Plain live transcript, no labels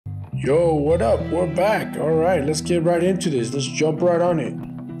Yo, what up? We're back. All right, let's get right into this. Let's jump right on it.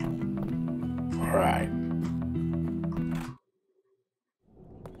 All right.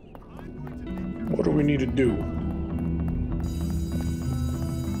 What do we need to do?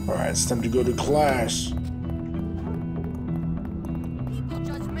 All right, it's time to go to class. People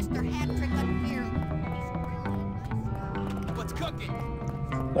judge Mr. Hattrick unfairly. What's cooking?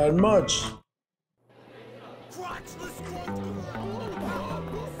 Not much.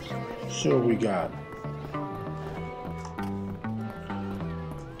 So we got.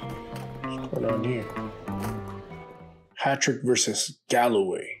 What's going on here? Hattrick versus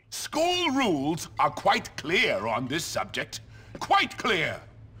Galloway. School rules are quite clear on this subject. Quite clear.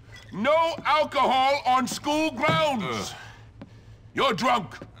 No alcohol on school grounds. You're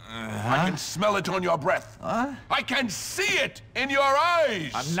drunk. I can smell it on your breath. I can see it in your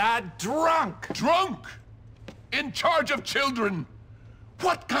eyes. I'm not drunk. Drunk? In charge of children?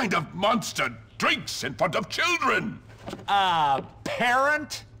 What kind of monster drinks in front of children?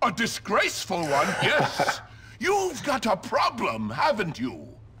 Parent? A disgraceful one, yes. You've got a problem, haven't you?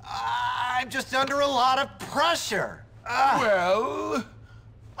 I'm just under a lot of pressure. Well,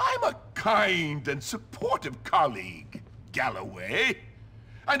 I'm a kind and supportive colleague, Galloway.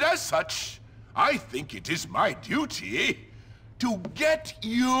 And as such, I think it is my duty to get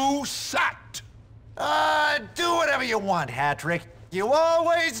you sacked. Do whatever you want, Hattrick. You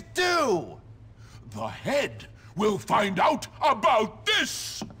always do. The head will find out about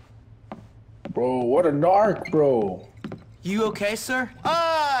this. Bro, what a narc, bro. You okay, sir?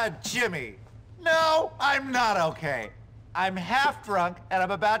 Jimmy. No, I'm not okay. I'm half drunk and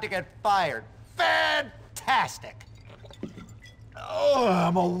I'm about to get fired. Fantastic. Oh,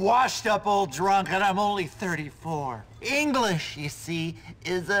 I'm a washed up old drunk and I'm only 34. English, you see,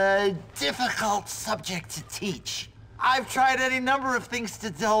 is a difficult subject to teach. I've tried any number of things to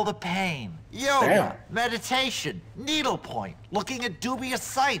dull the pain. Yoga, meditation, needlepoint, looking at dubious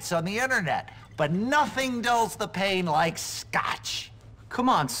sites on the internet. But nothing dulls the pain like scotch. Come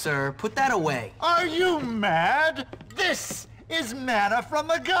on, sir. Put that away. Are you mad? This is manna from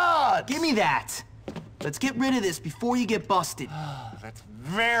the gods! Give me that. Let's get rid of this before you get busted. That's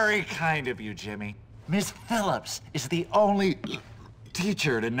very kind of you, Jimmy. Miss Phillips is the only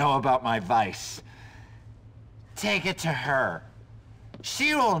teacher to know about my vice. Take it to her.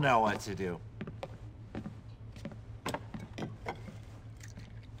 She will know what to do.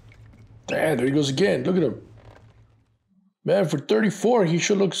 Man, there he goes again. Look at him. Man, for 34, he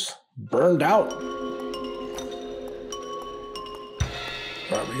sure looks burned out. All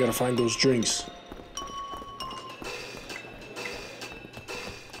right, we gotta find those drinks.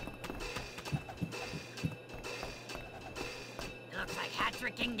 Looks like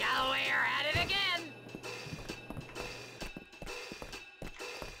Hattrick and Galloway are at it again.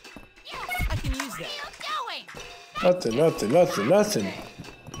 Yes, I can use that. What are you doing? Nothing.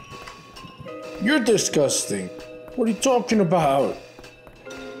 You're disgusting. What are you talking about?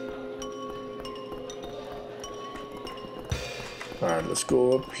 All right, let's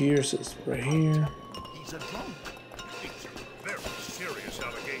go up here. So it's right here. He's a drunk. These are very serious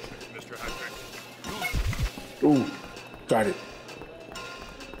allegations, Mr. Hattrick. Ooh, got it.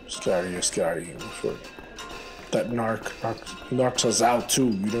 Scotty. Before that knocks us out too,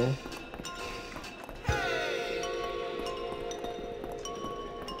 you know.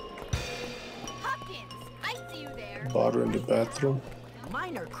 Water in the bathroom.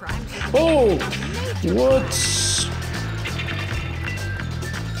 Minor crimes. Oh! What?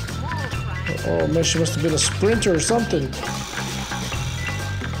 Oh man, she must have been a sprinter or something.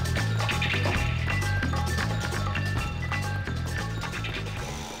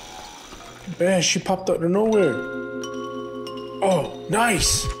 Man, she popped out of nowhere. Oh,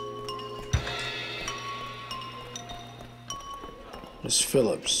 nice! Miss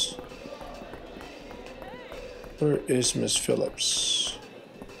Phillips. Where is Miss Phillips?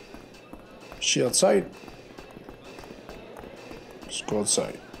 Is she outside? Let's go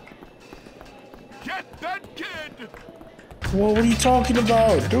outside. Get that kid! Whoa, what are you talking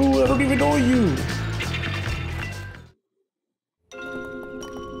about? Dude, I don't even know you.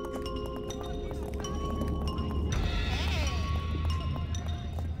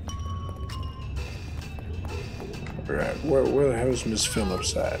 Alright, where the hell is Miss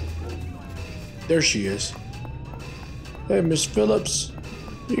Phillips at? There she is. Hey, Miss Phillips.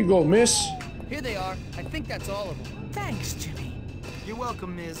 Here you go, miss. Here they are. I think that's all of them. Thanks, Jimmy. You're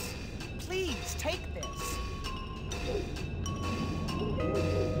welcome, miss. Please, take this.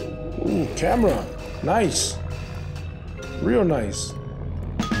 Ooh, camera. Nice. Real nice.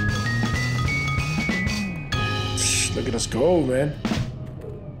 Look at us go, man.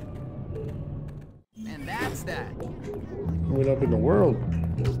 What's that? Moving up in the world.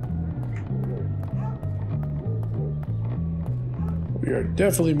 We are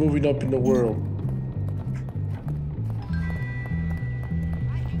definitely moving up in the world.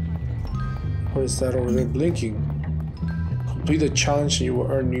 What is that over there blinking? Complete the challenge and you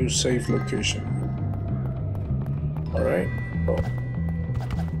will earn new safe location. Alright. Oh.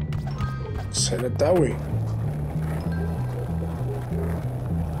 Let's head it that way.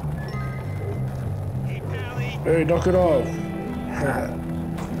 Hey, knock it off.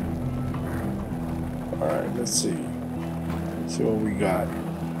 Alright, let's see. Let's see what we got.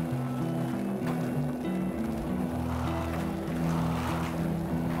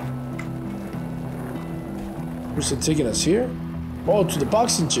 Who's it taking us here? Oh, to the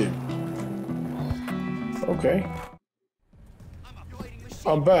boxing gym. Okay.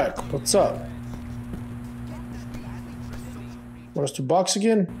 I'm back. What's up? Want us to box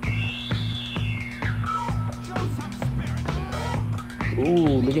again?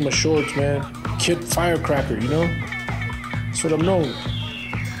 Ooh, look at my shorts, man. Kid Firecracker, you know? That's what I'm known.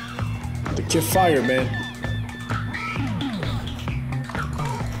 The Kid Fire, man.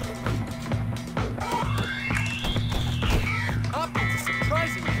 Hopkins is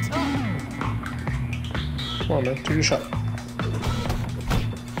surprisingly tough. Come on, man. Take a shot.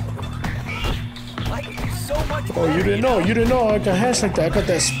 I can do so much Oh, you didn't know. You didn't know I got hands like that. I got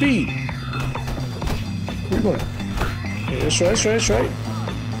that speed. Where you going? Yeah, that's right, that's right, that's right.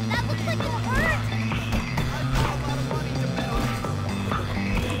 That looks like it hurt.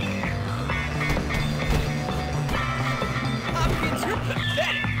 Hopkins, you're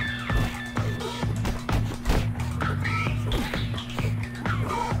pathetic.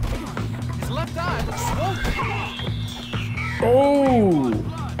 His left eye looks swollen. Oh,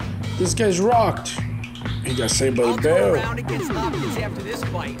 this guy's rocked. He got saved by I'll the go bell. around against Hopkins after this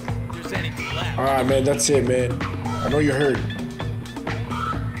fight. If there's anything left. All right, man. That's it, man. I know you're hurt.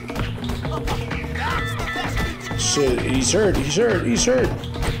 Shit, he's hurt. He's hurt. He's hurt.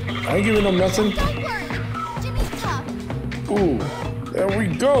 I ain't giving him nothing. Don't worry. Jimmy's tough. Ooh, there we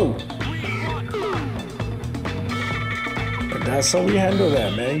go. And that's how we handle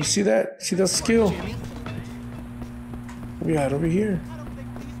that, man. You see that? See that skill? What we got over here?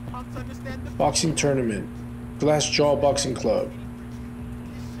 Boxing tournament. Glass Jaw Boxing Club.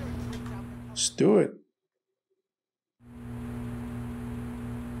 Let's do it.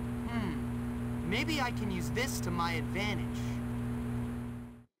 Maybe I can use this to my advantage.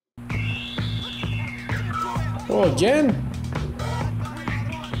 Oh, again?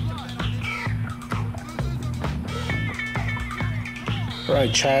 All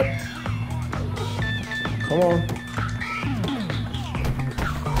right, chap. Come on.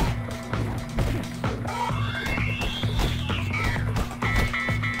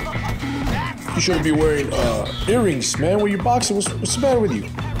 You shouldn't be wearing earrings, man. When you're boxing, what's the matter with you?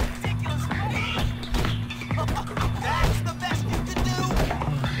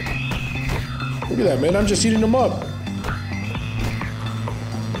 Look at that, man. I'm just eating them up.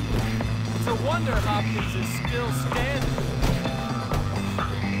 It's a wonder Hopkins is still standing.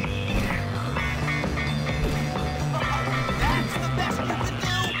 That's the best you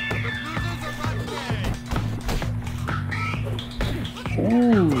can do.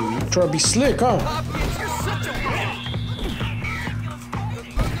 Ooh, you try to be slick, huh? Hopkins, you're such a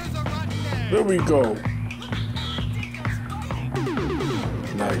wimp. There we go.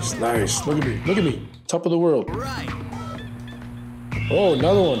 Nice, nice. Look at me. Look at me. Top of the world. Right. Oh,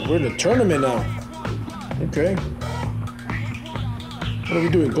 another one. We're in a tournament now. Okay. What are we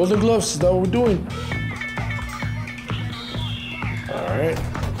doing? Golden gloves? Is that what we're doing? All right.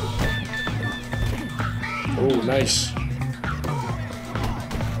 Oh, nice.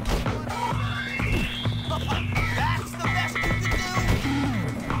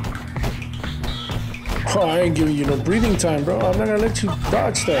 Oh, I ain't giving you no breathing time, bro. I'm not gonna let you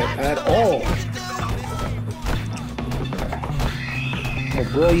dodge that at all. I'll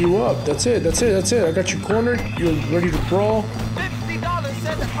brawl you up. That's it. That's it. That's it. I got you cornered. You're ready to brawl. $50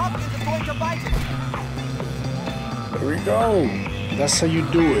 said that Hopkins is going to bite it. There we go. That's how you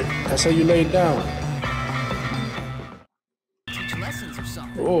do it. That's how you lay it down. Teach lessons or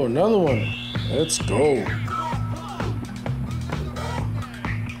something. Oh, another one. Let's go.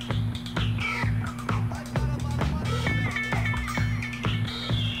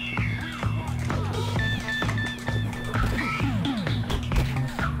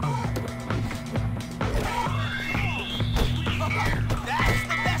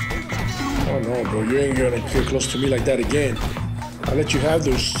 Oh no, bro, you ain't gonna get close to me like that again. I'll let you have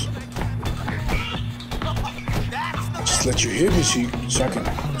those. Just let you hit me so I can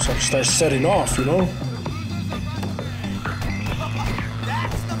start setting off, you know?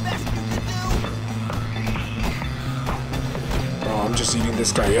 I'm just eating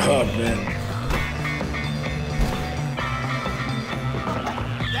this guy up, man.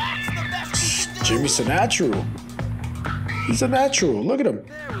 Jimmy's a natural. He's a natural. Look at him.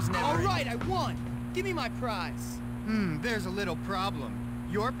 All right, I won. Give me my prize. There's a little problem.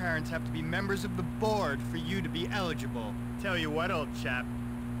 Your parents have to be members of the board for you to be eligible. Tell you what, old chap.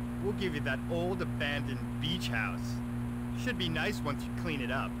 We'll give you that old abandoned beach house. Should be nice once you clean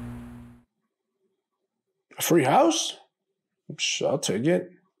it up. A free house? I'll take it.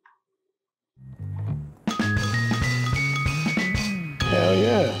 Hell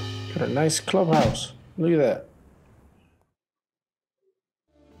yeah. Got a nice clubhouse. Look at that.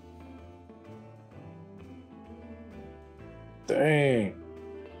 Dang.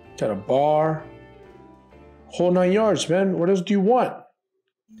 Got a bar. Whole 9 yards, man. What else do you want?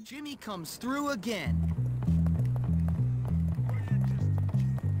 Jimmy comes through again.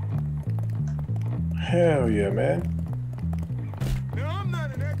 Hell yeah, man. Now, I'm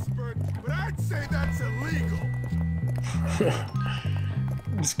not an expert, but I'd say that's illegal.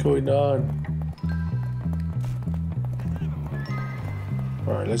 What's going on?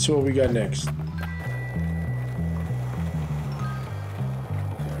 All right, let's see what we got next.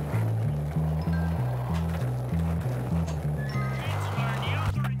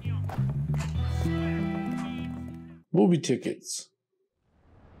 Movie tickets.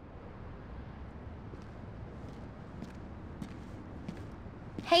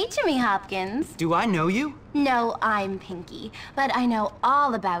 Hey, Jimmy Hopkins. Do I know you? No, I'm Pinky, but I know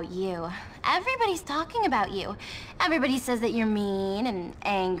all about you. Everybody's talking about you. Everybody says that you're mean and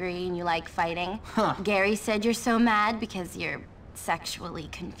angry and you like fighting. Huh. Gary said you're so mad because you're sexually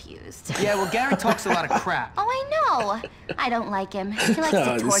confused. Yeah, well, Gary talks a lot of crap. Oh, I know. I don't like him. He likes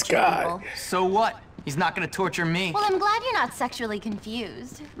to This torture guy. people. So what? He's not gonna torture me. Well, I'm glad you're not sexually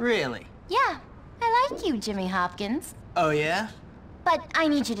confused. Really? Yeah, I like you, Jimmy Hopkins. Oh, yeah? But I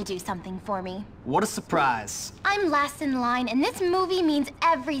need you to do something for me. What a surprise. I'm last in line, and this movie means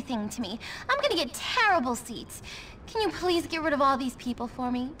everything to me. I'm gonna get terrible seats. Can you please get rid of all these people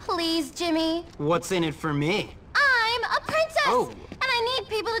for me? Please, Jimmy? What's in it for me? I'm a princess! Oh. And I need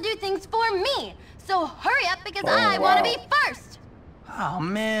people to do things for me. So hurry up, because I want to be first! Oh,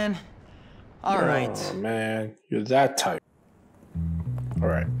 man. All right. Oh, man. You're that type. All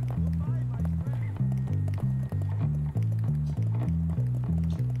right.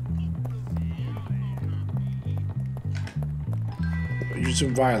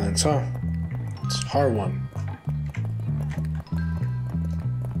 Using violence, huh? It's a hard one.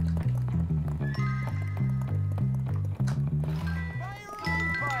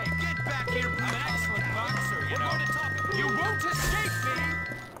 Get back here, I'm an excellent boxer, you know. You won't escape me!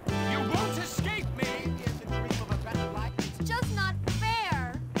 You won't escape me! It's just not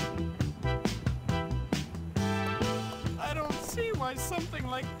fair. I don't see why something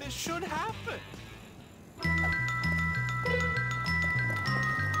like this should happen.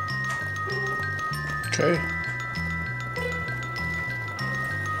 Okay.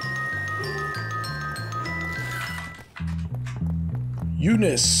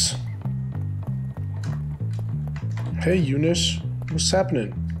 Eunice. Hey, Eunice. What's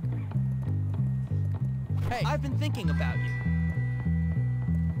happening? Hey, I've been thinking about you.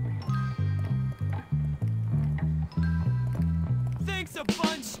 Thanks a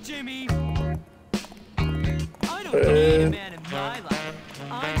bunch, Jimmy. I don't need a man in my life.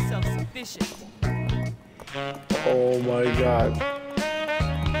 I'm self-sufficient. Oh my god.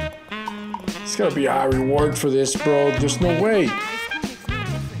 It's gotta be a high reward for this, bro. There's no way.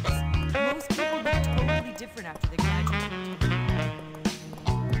 Most people look totally different after they graduate.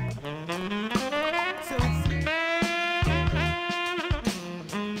 So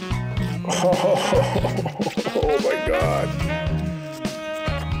Oh my god.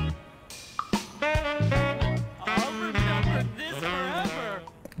 I'll remember this forever.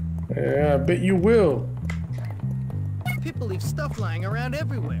 Yeah, I bet you will. People leave stuff lying around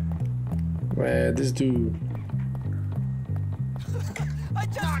everywhere. Man, this dude. I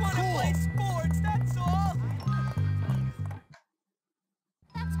just want to play sports, that's all.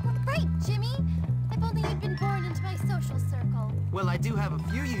 That's great, Jimmy. If only you'd been born into my social circle. Well, I do have a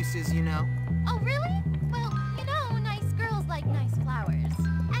few uses, you know. Oh, really? Well, you know, nice girls like nice flowers.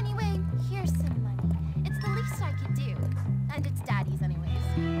 Anyway, here's some money. It's the least I could do. And it's Daddy's anyways.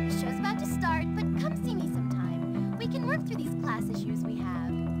 The show's about to start, but come see me sometime. We can work through these class issues we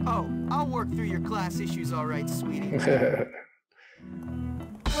have. Oh, I'll work through your class issues all right, sweetie.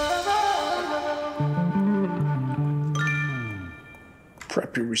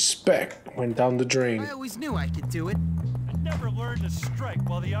 Preppy respect went down the drain. I always knew I could do it. I never learned to strike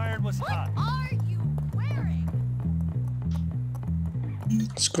while the iron was hot. What are you wearing?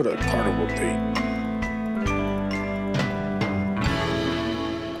 Let's go to a carnival date.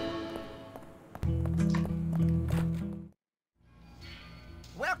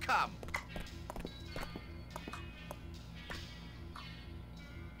 Welcome.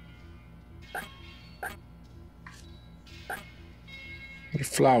 Your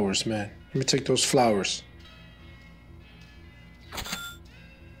flowers, man. Let me take those flowers.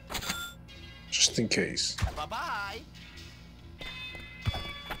 Just in case. Bye-bye.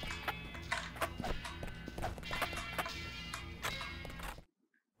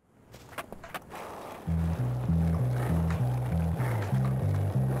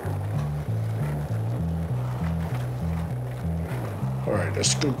 Alright,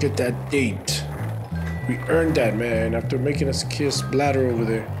 let's go get that date. We earned that, man, after making us kiss Bladder over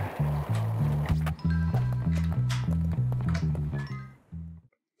there.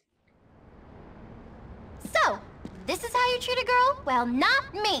 So, this is how you treat a girl? Well,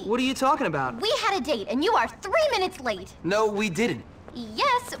 not me. What are you talking about? We had a date, and you are 3 minutes late. No, we didn't.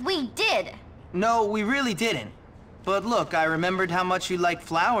 Yes, we did. No, we really didn't. But look, I remembered how much you like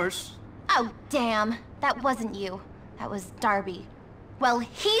flowers. Oh, damn. That wasn't you. That was Darby. Well,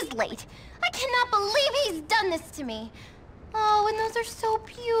 he's late. I cannot believe he's done this to me. Oh, and those are so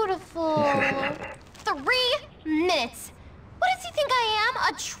beautiful. 3 minutes. What does he think I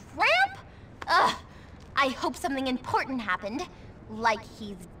am, a tramp? Ugh. I hope something important happened. Like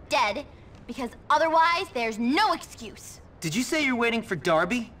he's dead. Because otherwise, there's no excuse. Did you say you're waiting for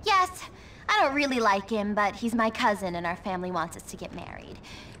Darby? Yes. I don't really like him, but he's my cousin and our family wants us to get married.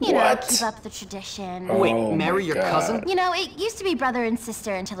 You know, keep up the tradition. Wait, Oh marry your cousin? You know, it used to be brother and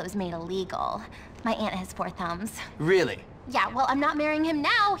sister until it was made illegal. My aunt has 4 thumbs. Really? Yeah, well, I'm not marrying him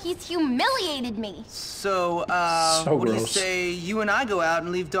now. He's humiliated me. So, So what do you gross. say you and I go out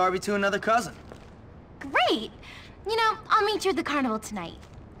and leave Darby to another cousin? Great. You know, I'll meet you at the carnival tonight.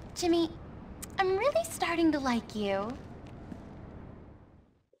 Jimmy, I'm really starting to like you.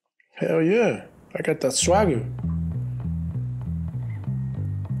 Hell yeah. I got that swagger.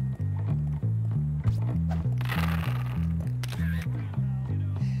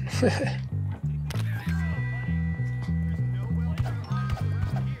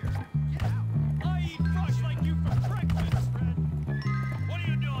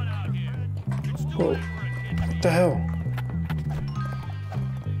 Whoa. What the hell?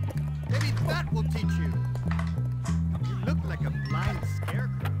 Maybe that will teach you. You look like a blind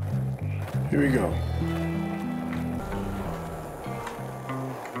scarecrow. Here we go.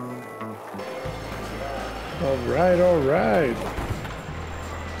 All right, all right.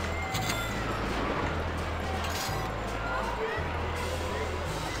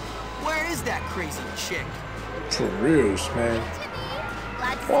 Where is that crazy chick? For reals, man. Jimmy,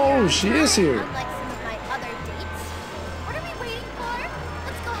 glad to see Oh, you're on she time, is here. Unlike some of my other dates. What are we waiting for?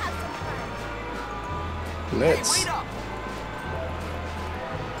 Let's go have some fun. Let's. Wait up!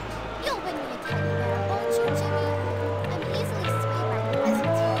 You'll win me a teddy bear, won't you, Jimmy? I'm easily swayed by the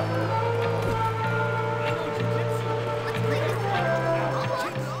presents you bring. Let's play this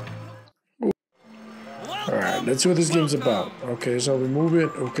one. All right, let's see what this game's about. Okay, so we move it.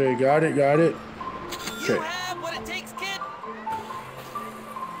 Okay, got it, got it. Okay. have what it takes, kid.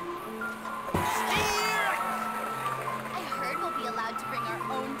 I heard we'll be allowed to bring our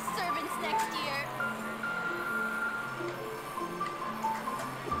own servants next year.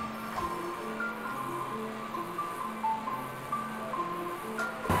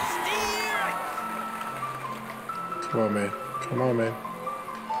 Come on, man. Come on, man.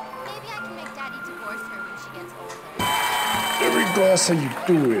 Maybe I can make Daddy divorce her when she gets older. There we go. That's how you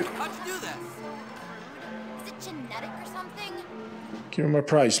do it. How'd you do that? Is it genetic or something? Give me my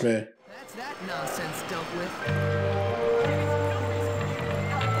price, man. That's that nonsense dealt with.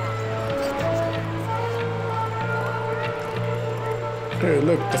 Hey,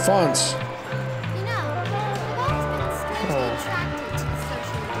 look, the fonts. You know, I've always been strangely attracted to the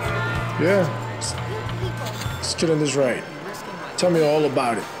socially disadvantaged. Yeah. You people. Let's get on this right. Tell me all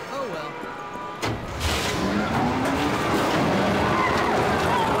about it. Oh well.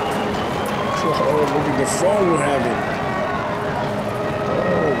 Oh, look at the fun we're having.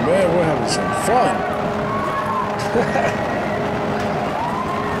 Oh, man, we're having some fun.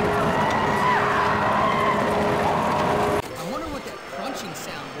 I wonder what that crunching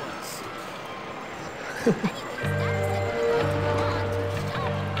sound was.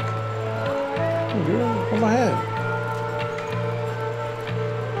 Oh, girl, on my head.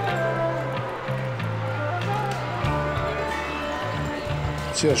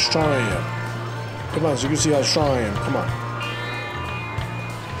 See how strong I am. Come on, so you can see how strong I am. Come on.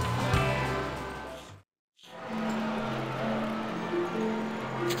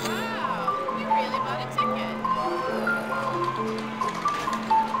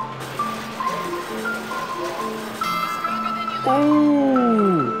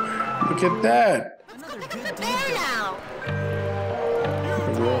 Ooh, look at that. Let's go pick up the bear now.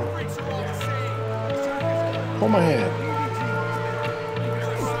 Hold my hand.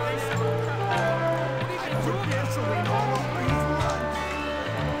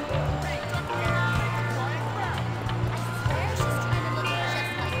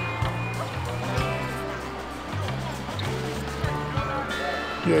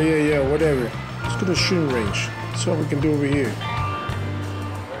 Yeah, whatever. Let's go to the shooting range. See what we can do over here.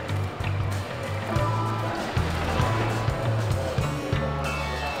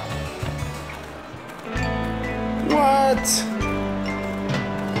 What?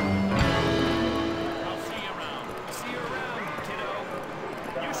 I'll see you around. See you around, kiddo.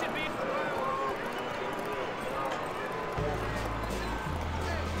 You should be.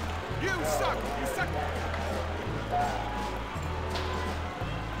 You suck! You suck!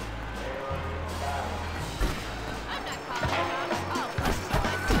 I'm not calling you. Oh,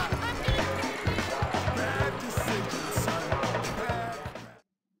 Bad decision, son. Bad.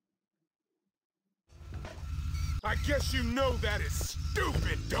 I guess you know that is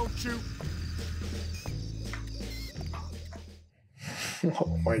stupid, don't you?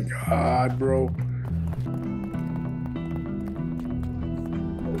 Oh my God, bro.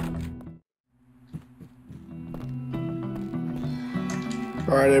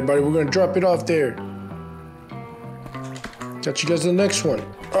 All right, everybody, we're gonna drop it off there. Catch you guys in the next one.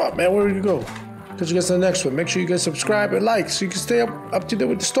 Oh man, where did you go? Catch you guys in the next one. Make sure you guys subscribe and like so you can stay up to date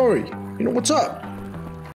with the story. You know what's up.